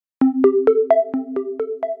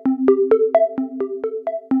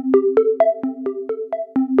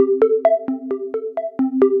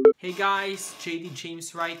Hey guys, JD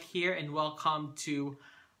James right here and welcome to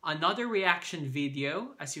another reaction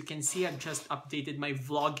video. As you can see, I've just updated my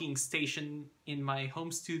vlogging station in my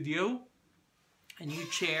home studio. A new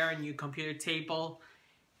chair, a new computer table,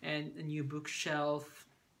 and a new bookshelf.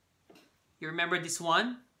 You remember this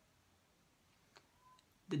one?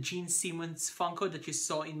 The Gene Simmons Funko that you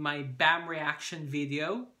saw in my BAM reaction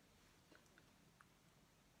video.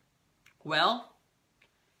 Well,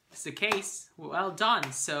 it's the case. Well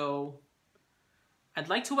done. So I'd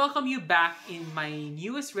like to welcome you back in my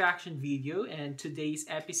newest reaction video, and today's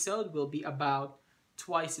episode will be about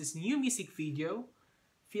Twice's new music video,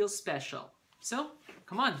 Feel Special. So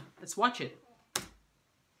come on, let's watch it.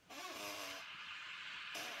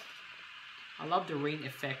 I love the rain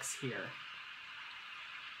effects here.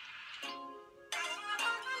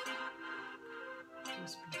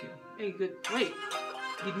 Hey, good. Wait,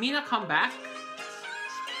 did MIna come back?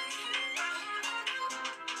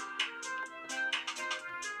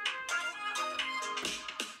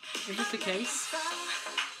 Is this the case?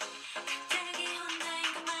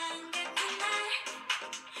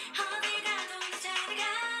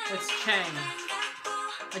 It's Chang.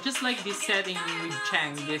 I just like this setting with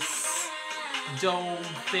Chang, this dome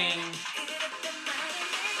thing.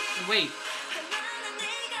 Wait,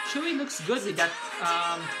 Chewie looks good with that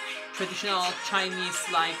traditional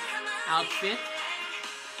Chinese-like outfit.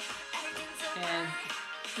 And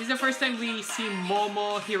this is the first time we see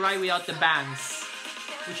Momo Hirai without the bangs,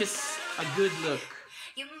 which is a good look.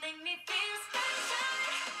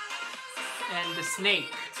 And the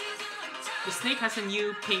snake. The snake has a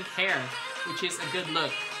new pink hair, which is a good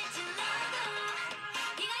look.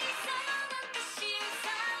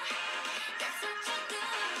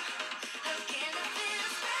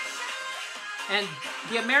 And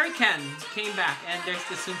the American came back, and there's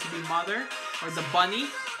the soon-to-be mother, or the bunny.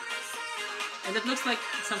 And it looks like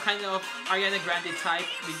some kind of Ariana Grande type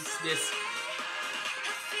with this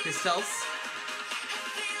crystals.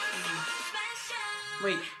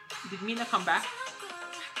 Wait, did MIna come back?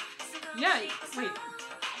 Yeah, wait.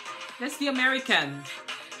 That's the American.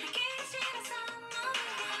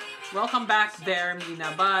 Welcome back there,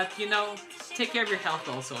 MIna. But, you know, take care of your health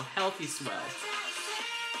also. Health is wealth.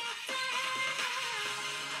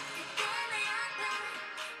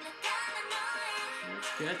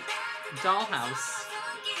 That's good. Dollhouse.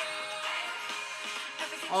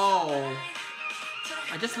 Oh.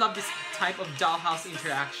 I just love this type of dollhouse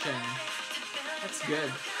interaction. That's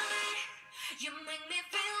good.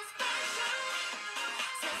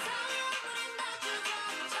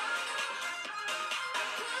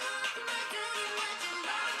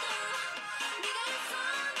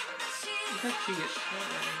 Look how cute.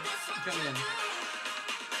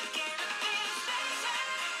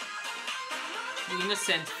 The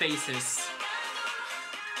innocent faces.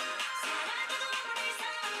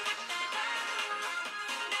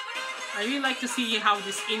 I really like to see how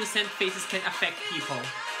these innocent faces can affect people.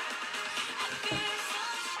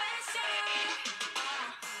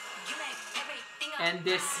 And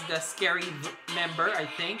this, the scary member, I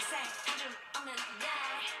think.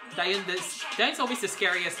 Diane's always the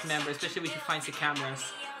scariest member, especially when she finds the cameras.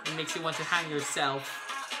 It makes you want to hang yourself.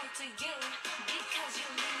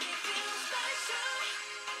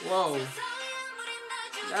 Whoa.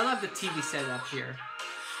 I love the TV setup here.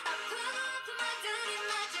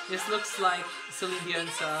 This looks like Celine Dion's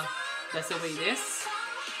That's the Way It Is.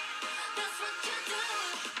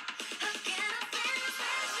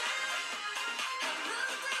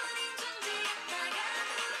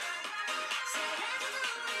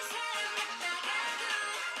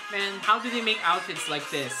 Man, how do they make outfits like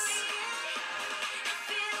this?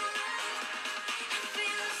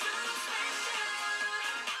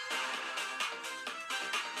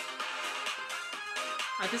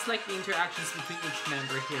 I just like the interactions between each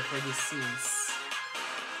member here for these scenes.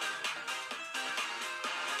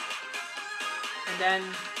 And then,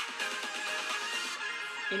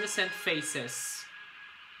 innocent faces.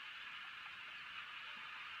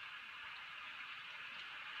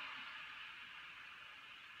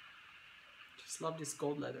 Just love these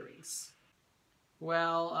gold letterings.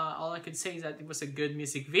 Well, all I can say is that it was a good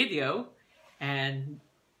music video, and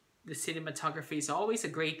the cinematography is always a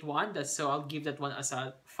great one, so I'll give that one as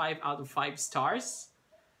a 5 out of 5 stars.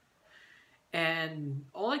 And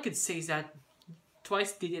all I could say is that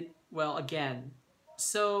Twice did it well again.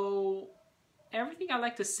 So everything I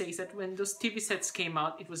like to say is that when those TV sets came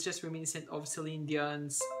out, it was just reminiscent of Celine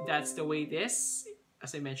Dion's That's the Way It Is,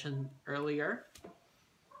 as I mentioned earlier.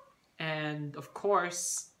 And of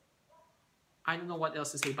course, I don't know what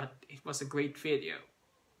else to say, but it was a great video.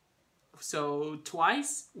 So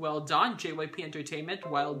twice, well done. JYP Entertainment,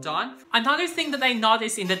 well done. Another thing that I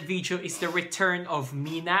noticed in that video is the return of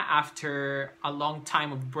MIna after a long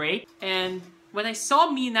time of break. And when I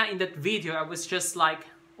saw MIna in that video, I was just like,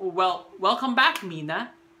 well, welcome back,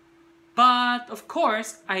 MIna. But of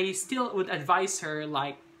course, I still would advise her,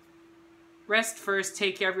 like, rest first,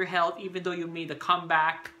 take care of your health, even though you made a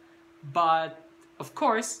comeback. But of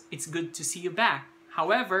course, it's good to see you back.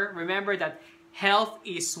 However, remember that health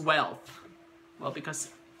is wealth. Well, because,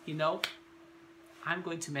 you know, I'm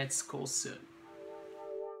going to med school soon.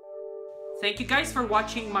 Thank you guys for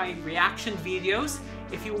watching my reaction videos.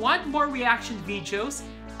 If you want more reaction videos,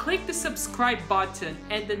 click the subscribe button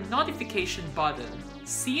and the notification button.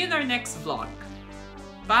 See you in our next vlog.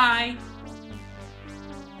 Bye!